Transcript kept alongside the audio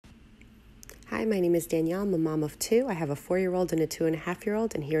Hi, my name is Danielle. I'm a mom of two. I have a 4-year-old and a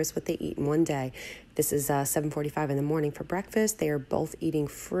 2.5-year-old, and here's what they eat in one day. This is 7:45 in the morning for breakfast. They are both eating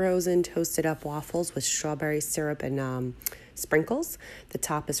frozen, toasted up waffles with strawberry syrup and sprinkles. The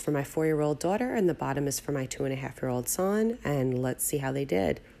top is for my 4-year-old daughter, and the bottom is for my 2.5-year-old son, and let's see how they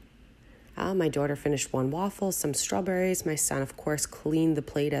did. My daughter finished one waffle, some strawberries. My son, of course, cleaned the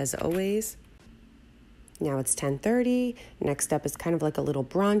plate as always. Now it's 10:30. Next up is kind of like a little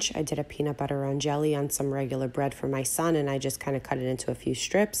brunch. I did a peanut butter and jelly on some regular bread for my son, and I just kind of cut it into a few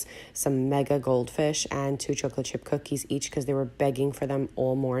strips, some mega goldfish, and 2 chocolate chip cookies each because they were begging for them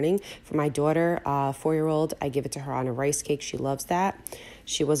all morning. For my daughter, 4-year-old, I give it to her on a rice cake. She loves that.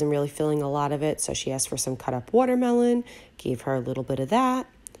 She wasn't really feeling a lot of it, so she asked for some cut up watermelon, gave her a little bit of that.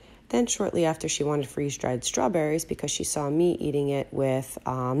 Then shortly after, she wanted freeze-dried strawberries because she saw me eating it with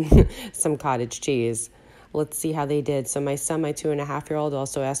some cottage cheese. Let's see how they did. So my son, my 2.5-year-old,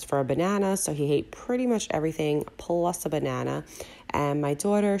 also asked for a banana, so he ate pretty much everything plus a banana. And my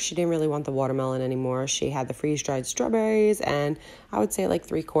daughter, she didn't really want the watermelon anymore. She had the freeze-dried strawberries and I would say like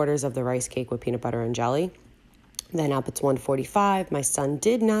 3/4 of the rice cake with peanut butter and jelly. Then up, it's 1:45. My son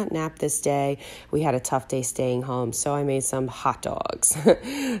did not nap this day. We had a tough day staying home, so I made some hot dogs.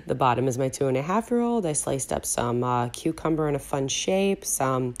 The bottom is my 2.5-year-old. I sliced up some cucumber in a fun shape,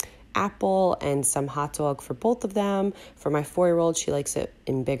 some apple, and some hot dog for both of them. For my 4-year-old, she likes it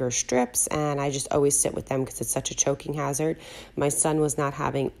in bigger strips, and I just always sit with them because it's such a choking hazard. My son was not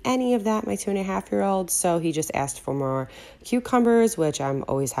having any of that, my 2.5-year-old, so he just asked for more cucumbers, which I'm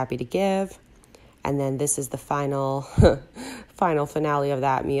always happy to give. And then this is the final finale of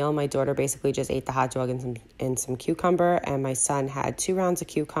that meal. My daughter basically just ate the hot dog and some cucumber, and my son had 2 rounds of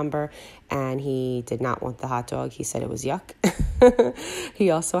cucumber, and he did not want the hot dog. He said it was yuck. He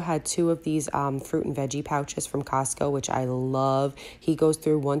also had 2 of these fruit and veggie pouches from Costco, which I love. He goes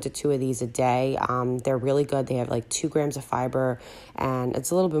through 1 to 2 of these a day. They're really good. They have like 2 grams of fiber, and it's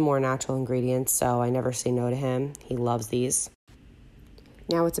a little bit more natural ingredients, so I never say no to him. He loves these.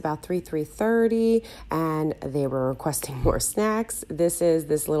 Now it's about 3:30, and they were requesting more snacks. This is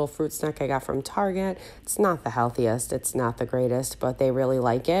this little fruit snack I got from Target. It's not the healthiest, it's not the greatest, but they really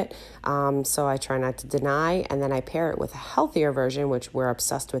like it. So I try not to deny, and then I pair it with a healthier version, which we're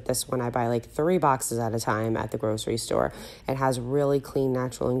obsessed with this one. I buy like 3 boxes at a time at the grocery store. It has really clean,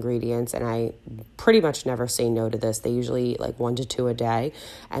 natural ingredients, and I pretty much never say no to this. They usually eat like 1 to 2 a day,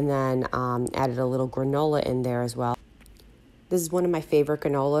 and then added a little granola in there as well. This is one of my favorite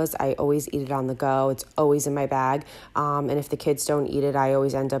granolas. I always eat it on the go. It's always in my bag. And if the kids don't eat it, I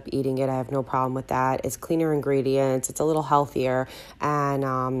always end up eating it. I have no problem with that. It's cleaner ingredients. It's a little healthier. And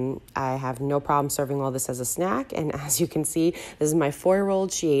I have no problem serving all this as a snack. And as you can see, this is my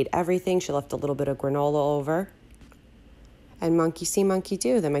 4-year-old. She ate everything. She left a little bit of granola over. And monkey see, monkey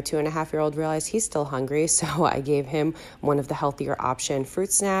do. Then my 2.5-year-old realized he's still hungry, so I gave him one of the healthier option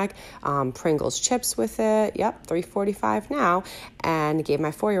fruit snack, Pringles chips with it. Yep, 3:45 now. And gave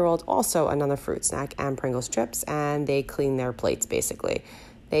my 4-year-old also another fruit snack and Pringles chips, and they cleaned their plates basically.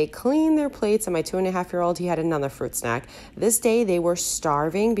 They cleaned their plates, and my 2.5-year-old, he had another fruit snack. This day, they were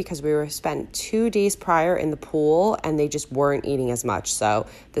starving because we were spent 2 days prior in the pool, and they just weren't eating as much. So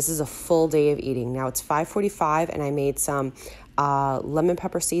this is a full day of eating. Now it's 5:45, and I made some lemon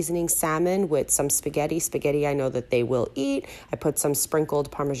pepper seasoning salmon with some spaghetti. Spaghetti I know that they will eat. I put some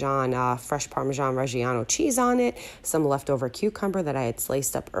sprinkled Parmesan, fresh Parmesan Reggiano cheese on it, some leftover cucumber that I had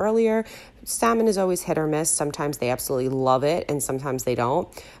sliced up earlier. Salmon is always hit or miss. Sometimes they absolutely love it, and sometimes they don't.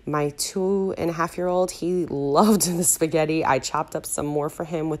 My 2.5-year-old, he loved the spaghetti. I chopped up some more for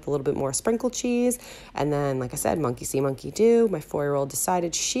him with a little bit more sprinkled cheese. And then, like I said, monkey see, monkey do. My 4-year-old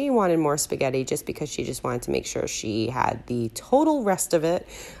decided she wanted more spaghetti just because she just wanted to make sure she had the total rest of it.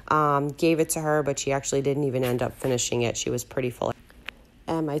 Gave it to her, but she actually didn't even end up finishing it. She was pretty full.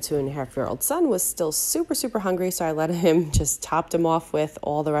 And my 2.5-year-old son was still super, super hungry, so I let him just topped him off with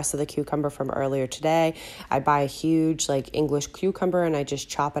all the rest of the cucumber from earlier today. I buy a huge, like, English cucumber, and I just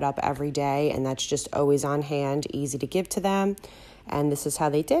chop it up every day, and that's just always on hand, easy to give to them. And this is how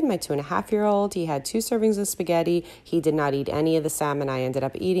they did. My 2.5-year-old, he had 2 servings of spaghetti. He did not eat any of the salmon. I ended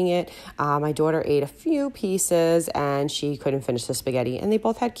up eating it. My daughter ate a few pieces, and she couldn't finish the spaghetti, and they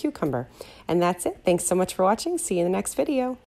both had cucumber. And that's it. Thanks so much for watching. See you in the next video.